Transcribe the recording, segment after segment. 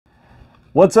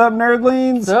What's up,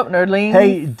 Nerdlings? What's up, Nerdlings?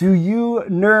 Hey, do you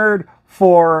nerd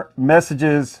for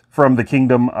messages from the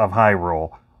Kingdom of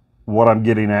Hyrule? What I'm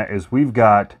getting at is we've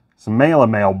got some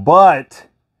Mailin mail, but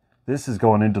this is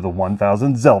going into the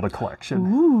 1000 Zelda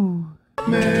collection. Ooh.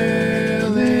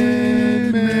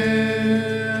 Mailin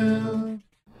mail.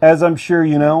 As I'm sure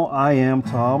you know, I am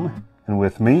Tom, and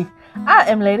with me, I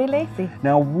am Lady Lacey.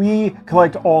 Now, we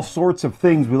collect all sorts of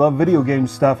things. We love video game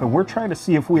stuff, and we're trying to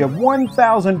see if we have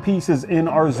 1,000 pieces in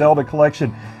our Zelda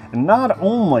collection. And not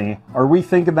only are we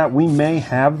thinking that we may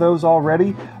have those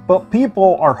already, but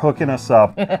people are hooking us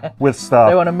up with stuff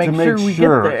They want to make sure we get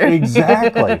there.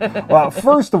 Exactly. Well,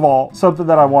 first of all, something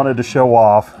that I wanted to show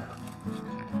off,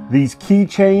 these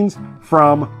keychains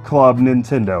from Club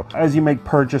Nintendo. As you make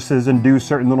purchases and do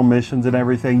certain little missions and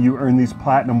everything, you earn these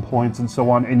platinum points and so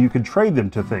on, and you can trade them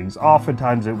to things.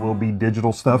 Oftentimes it will be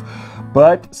digital stuff,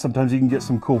 but sometimes you can get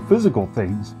some cool physical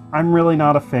things. I'm really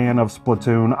not a fan of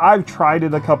Splatoon. I've tried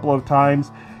it a couple of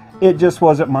times. It just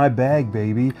wasn't my bag,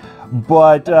 baby.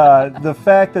 But the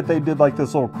fact that they did like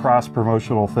this little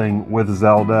cross-promotional thing with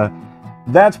Zelda,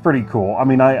 that's pretty cool. I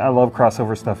mean, I love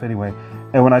crossover stuff anyway.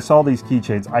 And when I saw these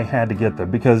keychains, I had to get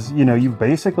them because, you know, you've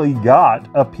basically got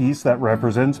a piece that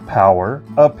represents power,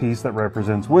 a piece that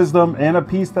represents wisdom, and a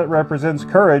piece that represents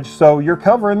courage. So you're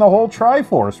covering the whole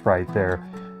Triforce right there.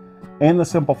 And the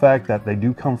simple fact that they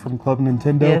do come from Club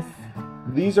Nintendo. Yes.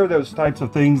 These are those types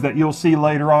of things that you'll see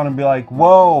later on and be like,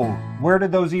 whoa, where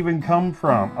did those even come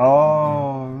from?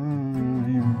 Oh,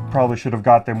 you probably should have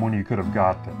got them when you could have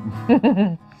got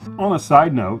them. On a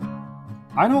side note,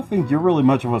 I don't think you're really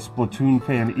much of a Splatoon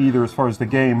fan either as far as the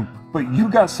game, but you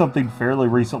got something fairly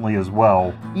recently as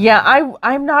well. Yeah,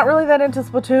 I'm not really that into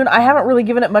Splatoon. I haven't really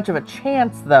given it much of a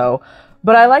chance, though.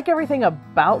 But I like everything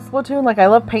about Splatoon. Like, I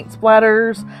love paint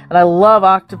splatters, and I love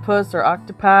octopus or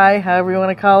octopi, however you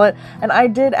want to call it. And I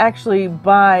did actually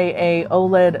buy a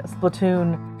OLED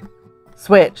Splatoon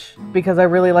Switch because I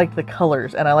really like the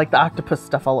colors and I like the octopus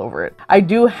stuff all over it. I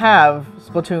do have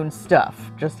Splatoon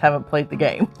stuff, just haven't played the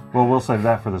game. Well, we'll save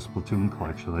that for the Splatoon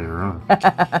collection later on.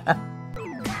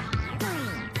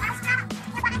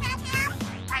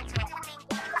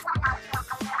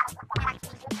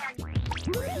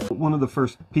 One of the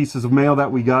first pieces of mail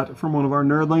that we got from one of our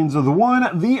nerdlings are the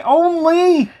one, the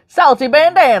only Salty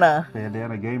Bandana.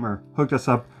 Bandana Gamer hooked us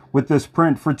up with this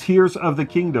print for Tears of the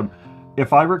Kingdom.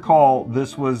 If I recall,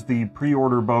 this was the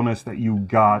pre-order bonus that you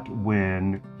got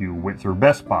when you went through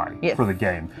Best Buy for the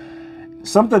game.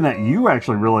 Something that you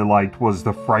actually really liked was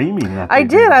the framing that I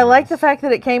did. I like the fact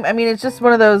that it came, I mean, it's just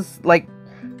one of those, like,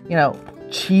 you know,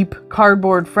 cheap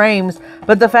cardboard frames,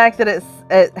 but the fact that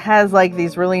it has like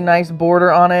these really nice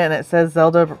border on it and it says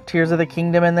Zelda Tears of the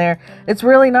Kingdom in there, it's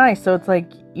really nice. So it's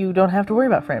like you don't have to worry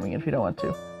about framing it if you don't want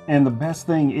to. And the best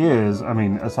thing is, I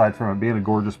mean, aside from it being a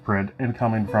gorgeous print and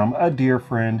coming from a dear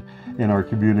friend in our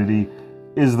community,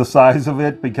 is the size of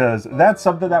it, because that's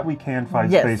something that we can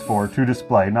find space for to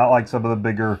display, not like some of the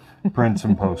bigger prints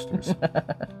and posters.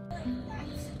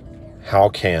 How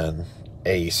can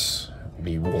Ace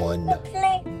be 1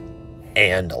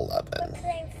 and 11?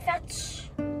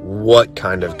 What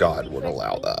kind of god would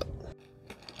allow that?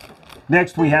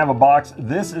 Next we have a box.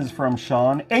 This is from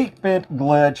Sean, 8-Bit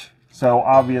Glitch. So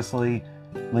obviously,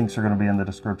 links are going to be in the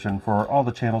description for all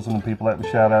the channels and the people that we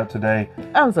shout out today.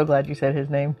 I'm so glad you said his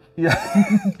name. Yeah,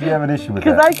 you have an issue with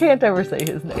that. Because I can't ever say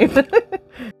his name.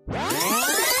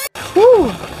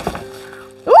 Ooh.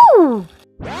 Ooh.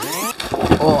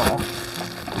 Oh.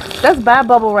 That's bad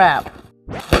bubble wrap.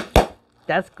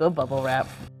 That's good bubble wrap.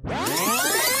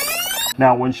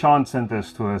 Now, when Sean sent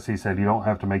this to us, he said, you don't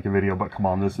have to make a video, but come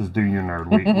on, this is Do Your Nerd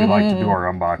Week. We like to do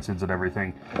our unboxings and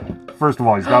everything. First of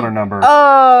all, he's got our number.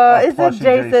 Oh, it's a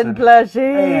Jason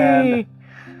plushie.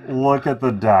 And look at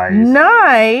the dice.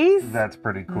 Nice. That's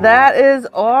pretty cool. That is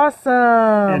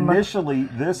awesome. Initially,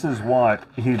 this is what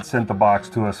he'd sent the box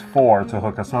to us for, to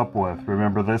hook us up with.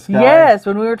 Remember this guy? Yes,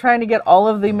 when we were trying to get all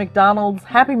of the McDonald's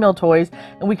Happy Meal toys,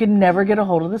 and we could never get a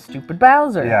hold of the stupid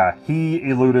Bowser. Yeah, he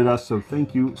eluded us, so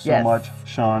thank you so much,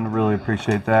 Sean. Really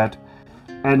appreciate that.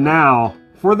 And now,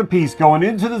 for the piece going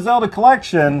into the Zelda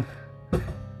collection.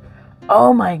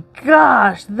 Oh my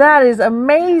gosh, that is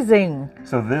amazing.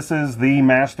 So this is the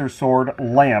Master Sword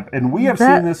lamp, and we have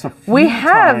seen this a few times. We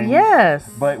have, yes.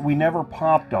 But we never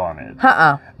popped on it.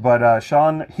 But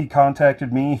Sean, he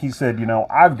contacted me. He said, you know,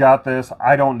 I've got this.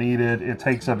 I don't need it. It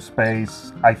takes up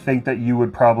space. I think that you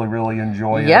would probably really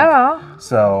enjoy it. Yeah.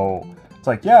 So it's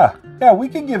like, yeah, we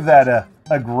can give that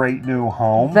a great new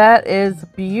home. That is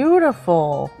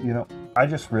beautiful. You know, I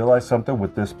just realized something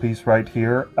with this piece right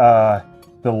here.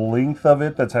 The length of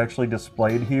it that's actually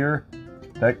displayed here,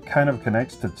 That kind of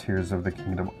connects to Tears of the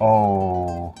Kingdom.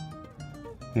 Oh,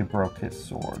 he broke his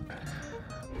sword.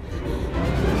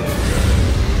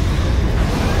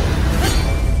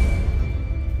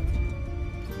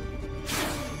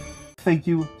 Thank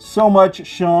you so much,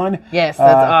 Sean. Yes,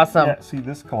 that's awesome. Yeah, see,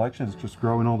 this collection is just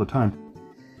growing all the time.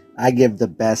 I give the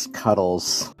best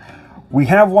cuddles. We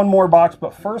have one more box,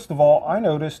 but first of all, I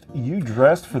noticed you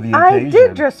dressed for the occasion. I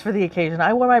did dress for the occasion.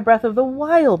 I wore my Breath of the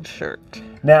Wild shirt.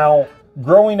 Now,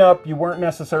 growing up, you weren't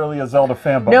necessarily a Zelda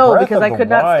fan, but no, Breath because of I could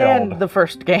not stand the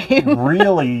first game.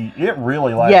 it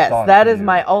really latched yes, on that to is you.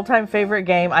 my all-time favorite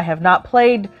game. I have not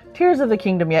played Tears of the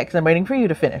Kingdom yet because I'm waiting for you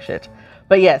to finish it.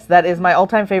 But yes, that is my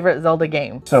all-time favorite Zelda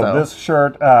game. So this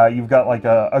shirt, you've got like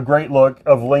a great look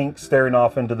of Link staring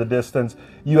off into the distance.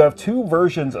 You have two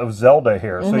versions of Zelda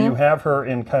here. So you have her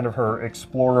in kind of her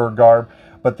explorer garb,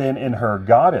 but then in her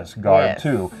goddess garb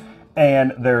too.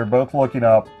 And they're both looking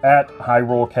up at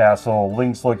Hyrule Castle.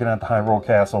 Link's looking at the Hyrule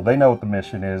Castle. They know what the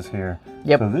mission is here.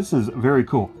 Yep. So this is very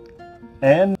cool.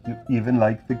 And you even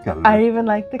like the color. I even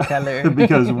like the color.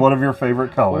 Because one of your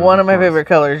favorite colors. One of my favorite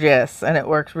colors, yes. And it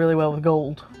works really well with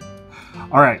gold.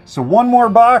 All right, so one more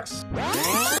box.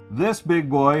 This big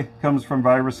boy comes from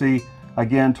Viracy.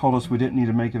 Again, told us we didn't need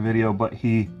to make a video, but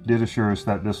he did assure us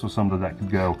that this was something that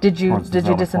could go. Did you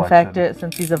disinfect it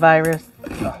since he's a virus?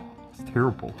 Oh, it's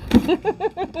terrible.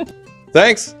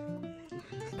 Thanks.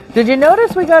 Did you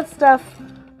notice we got stuff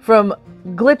from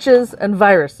glitches and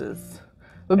viruses?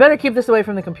 We better keep this away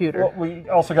from the computer. Well, we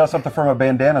also got something from a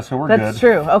bandana, so we're good. That's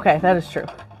true. Okay, that is true.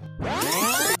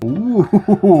 Ooh.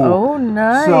 Oh,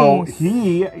 nice. So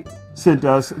he sent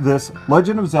us this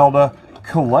Legend of Zelda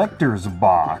collector's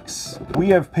box. We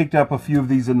have picked up a few of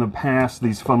these in the past,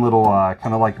 these fun little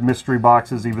kind of like mystery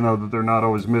boxes, even though that they're not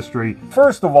always mystery.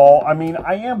 First of all, I mean,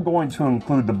 I am going to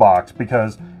include the box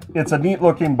because it's a neat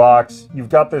looking box. You've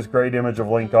got this great image of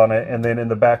Link on it, and then in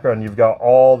the background you've got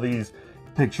all these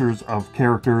pictures of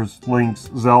characters, Link's,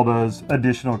 Zelda's,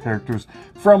 additional characters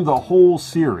from the whole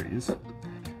series.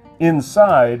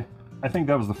 Inside, I think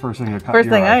that was the first thing that caught First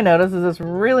your thing eye. I noticed is this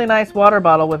really nice water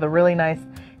bottle with a really nice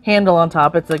handle on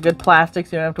top. It's a good plastic,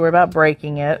 so you don't have to worry about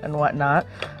breaking it and whatnot.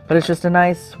 But it's just a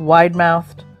nice,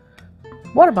 wide-mouthed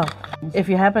water bottle. If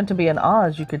you happen to be in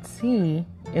Oz, you could see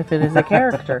if it is a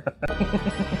character.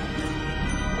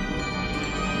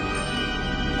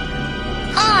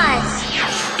 Oz!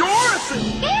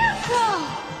 Dorothy! Careful!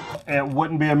 It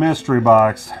wouldn't be a mystery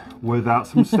box without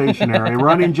some stationery. A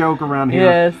running joke around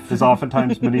here is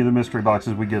oftentimes many of the mystery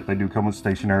boxes we get, they do come with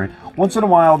stationery. Once in a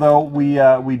while, though,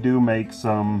 we do make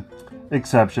some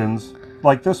exceptions,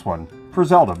 like this one, for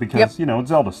Zelda, because, you know, it's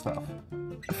Zelda stuff.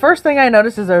 First thing I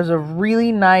noticed is there's a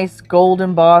really nice gold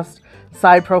embossed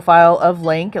side profile of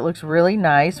Link. It looks really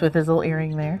nice with his little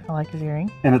earring there. I like his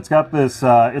earring. And it's got this,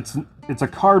 it's a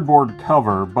cardboard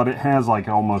cover, but it has like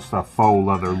almost a faux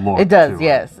leather look. It does, to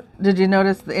yes. Did you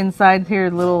notice the inside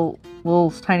here, little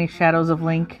tiny shadows of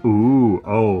Link? Ooh,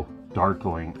 oh, dark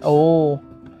Link. Oh.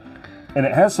 And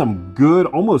it has some good,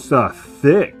 almost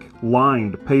thick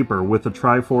lined paper with the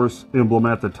Triforce emblem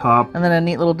at the top. And then a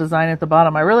neat little design at the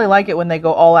bottom. I really like it when they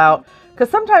go all out, because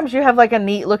sometimes you have like a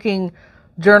neat looking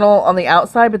journal on the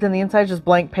outside, but then the inside is just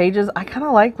blank pages. I kind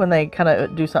of like when they kind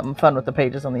of do something fun with the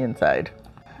pages on the inside.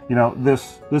 You know,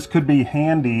 this could be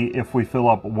handy if we fill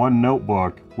up one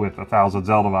notebook with 1,000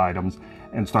 Zelda items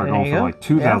and start going for like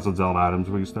 2,000 Zelda items.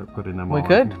 We can start putting them We all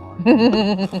could.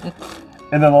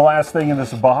 And then the last thing in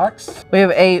this box, we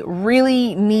have a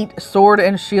really neat sword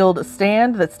and shield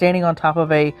stand that's standing on top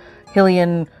of a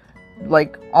Hylian,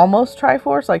 like almost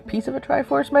Triforce, like piece of a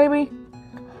Triforce maybe.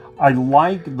 I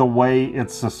like the way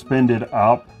it's suspended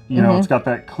up. You know, it's got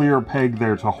that clear peg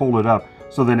there to hold it up.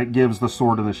 So then it gives the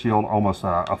sword and the shield almost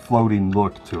a floating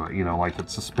look to it, you know, like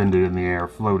it's suspended in the air,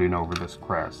 floating over this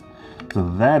crest. So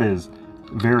that is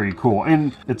very cool.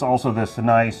 And it's also this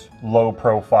nice,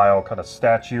 low-profile kind of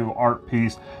statue art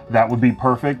piece that would be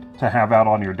perfect to have out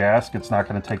on your desk. It's not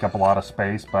going to take up a lot of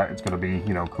space, but it's going to be,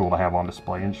 you know, cool to have on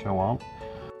display and show off.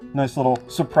 Nice little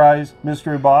surprise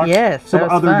mystery box. Yes, some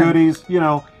other fun. Goodies, you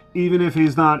know, even if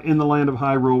he's not in the land of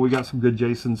Hyrule, we got some good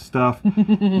Jason stuff.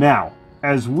 Now,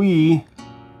 as we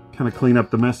kind of clean up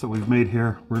the mess that we've made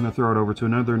here, we're going to throw it over to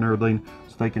another nerdling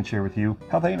so they can share with you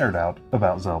how they nerd out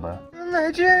about Zelda.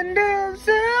 Legend of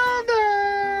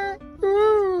Zelda!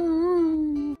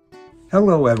 Ooh.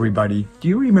 Hello everybody. Do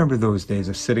you remember those days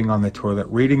of sitting on the toilet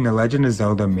reading the Legend of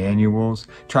Zelda manuals,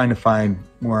 trying to find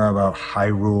more about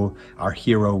Hyrule, our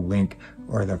hero Link,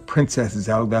 or the Princess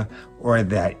Zelda, or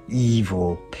that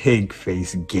evil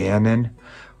pig-faced Ganon?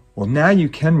 Well, now you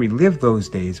can relive those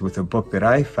days with a book that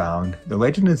I found, The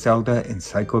Legend of Zelda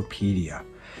Encyclopedia.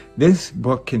 This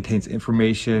book contains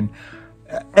information,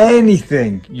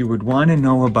 anything you would want to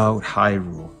know about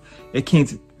Hyrule. It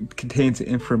contains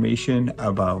information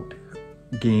about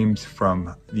games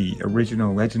from the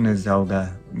original Legend of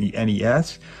Zelda, the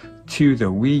NES, to the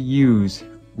Wii U's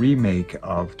remake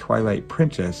of Twilight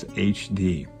Princess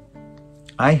HD.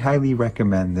 I highly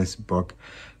recommend this book.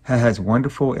 It has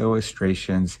wonderful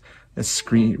illustrations,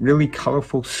 really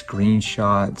colorful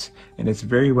screenshots, and it's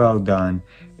very well done,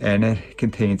 and it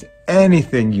contains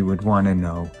anything you would want to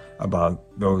know about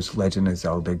those Legend of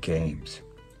Zelda games.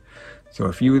 So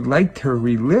if you would like to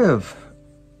relive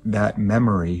that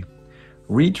memory,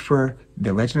 reach for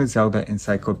the Legend of Zelda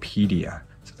Encyclopedia.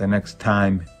 So the next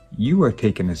time you are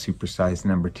taking a supersized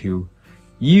number 2,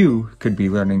 you could be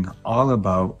learning all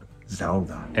about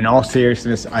Zelda. In all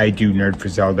seriousness, I do nerd for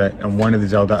Zelda, and one of the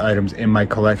Zelda items in my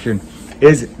collection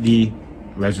is the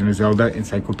Legend of Zelda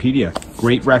Encyclopedia.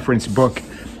 Great reference book,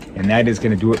 and that is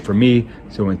going to do it for me.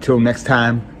 So until next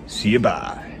time, see you,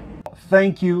 bye.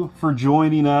 Thank you for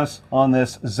joining us on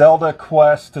this Zelda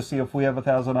quest to see if we have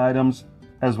 1,000 items,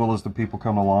 as well as the people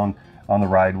coming along on the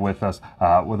ride with us,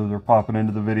 whether they're popping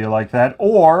into the video like that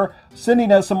or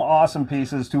sending us some awesome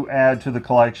pieces to add to the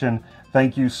collection.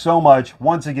 Thank you so much.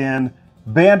 Once again,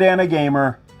 Bandana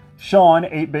Gamer, Sean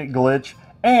 8-Bit Glitch,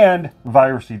 and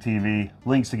ViracyTV.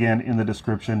 Links again in the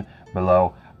description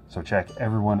below. So check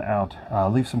everyone out.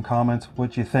 Leave some comments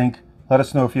what you think. Let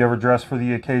us know if you ever dress for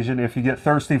the occasion, if you get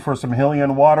thirsty for some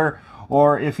Hylian water,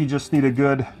 or if you just need a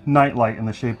good nightlight in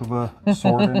the shape of a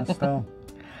sword and a stone.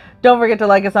 Don't forget to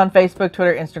like us on Facebook,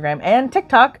 Twitter, Instagram, and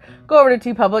TikTok. Go over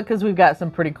to TeePublic because we've got some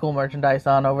pretty cool merchandise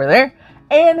on over there.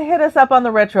 And hit us up on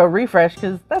the Retro Refresh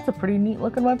because that's a pretty neat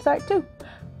looking website too.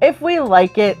 If we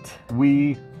like it,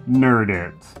 we nerd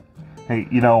it. Hey,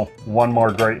 you know, one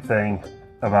more great thing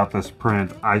about this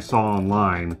print I saw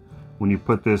online. When you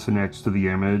put this next to the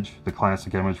image, the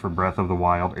classic image for Breath of the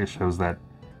Wild, it shows that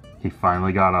he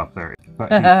finally got up there.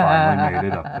 But he finally made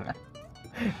it up there.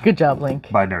 Good job, Link.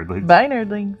 Bye, Nerdlings. Bye,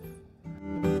 Nerdlings.